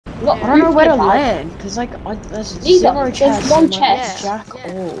Look, I don't know where to land, because like, there's zero chests. There's one and, like, chest. Jack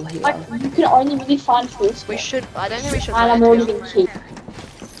all here. Like, you can only really find first. We should. I don't think we should. And I'm land already here. in key.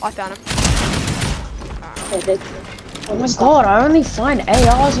 I found him. Okay, Oh my god, I only find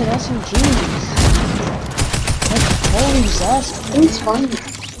ARs and SMGs. Like, holy zest. It's fun.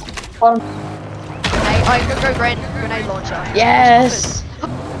 Hey, go grenade launcher. Yes!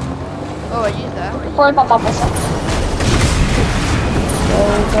 Oh, I used that. Before I pop up myself.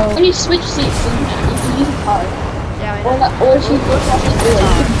 Go. When you switch seats, you can use a car. Yeah, I Or, know. or if you go across the door,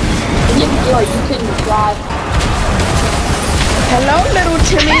 you can drive. Hello, little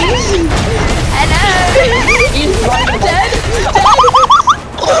Timmies! Hello! You just run the Dead!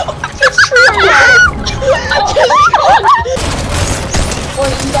 Or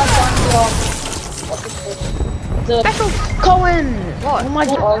you guys run the Special! Cohen! What? Oh my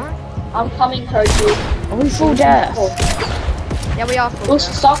god. I'm coming, Koji. Are we full death? Yeah, we are full. We'll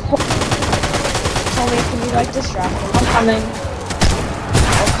stop. Tommy, can you like distract him? I'm coming.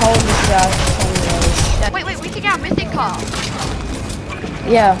 I'll call him distract Tommy. Yeah. Wait, we can get a mythic car.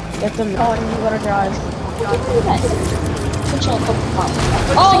 Yeah, get them. Cohen, you gotta drive.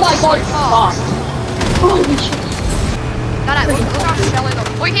 Oh my god, it's fast. Holy shit. No, look how shelling them.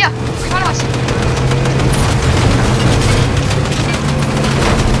 We're here! In front of us!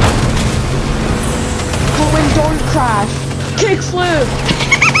 Cohen, don't crash. Kickflip!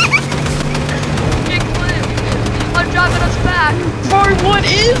 Kickflip! I'm driving us back! Bro, what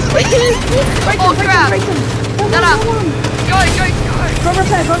is this? Oh crap! Break them. No! Go! Rubber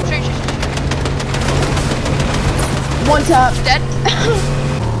pad, rubber. Shoot. One tap. Dead?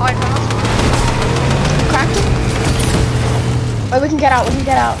 Alright, Cracked him. Wait, we can get out.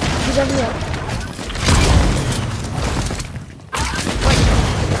 He's over here.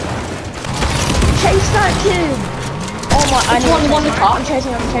 Chase that kid. Oh my, I need one to top? I'm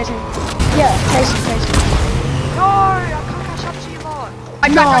chasing. Yeah, chasing. No! I can't catch up to you more!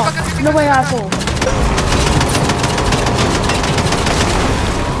 No way, asshole.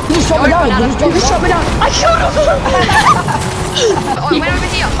 He shot me down. He shot me down. I shot him. Oh, wait over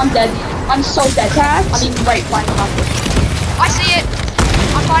here! I'm dead. I'm so dead. Cracked. I'm even right behind the mountain. I see it!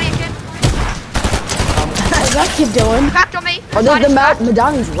 I'm fighting a kid! What's that kid doing? Cracked on me! Oh, there's the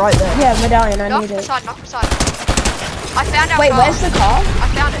medallion's right there. Yeah, medallion. I Knock need it. beside. I found our Wait, car. where's the car? I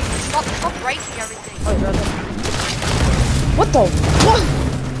found it. Stop breaking everything. Oh, right there. What the? What?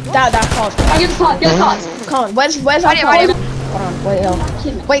 That car's. I get the car. Come on, where's our Right car? here. Hold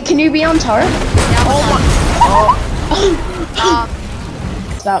on, wait, can you be on turret? Yeah, Oh my.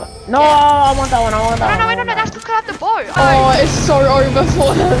 That one. No, I want that one. No, that's because I have the bow. Oh, it's so over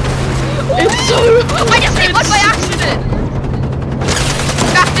for him. It's so. I just hit one by accident.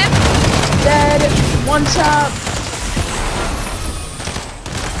 Backed him. Dead. One tap.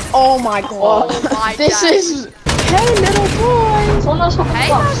 Oh my god. Oh my This God. is. Hey, little boy. Someone else Hey.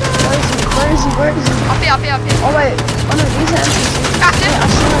 fucking Where is he? Up here. Oh wait. Oh no, these NPCs. Backed him. Yeah, I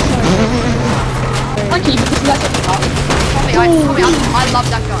see that. Okay, because you guys have the car. Tommy, I love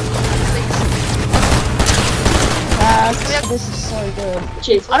that gun. Please. This is so good.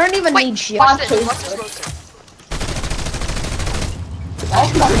 Cheers. I don't even Wait, need shield. watch this, Wilson. Oh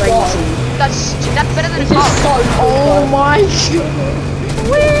my god. That's better than a This is car. so Oh my god.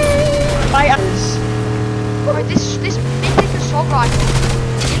 Whee! My Bro, this mythic assault rifle.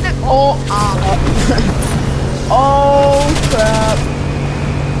 In the Oh crap.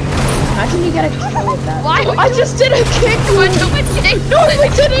 Imagine you get a kill with that. Why? I just did a kick. No, we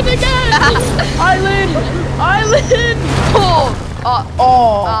did it again. Island. Oh.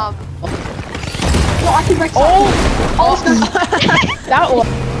 No, I can break That one.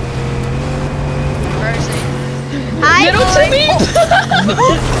 Where is he? Hi, Little boy. Timmy.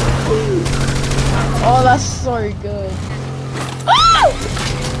 Oh, that's so good.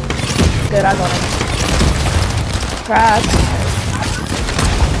 Good, I got him. Crash.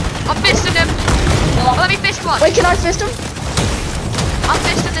 I'm fisting him. Let me fist one. Wait, can I fist him? I'm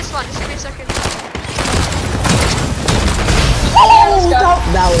fisting this one. Just give me a second. Oh,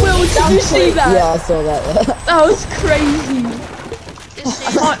 That was. Will, did you see that? Yeah, I saw that. That was crazy. This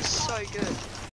is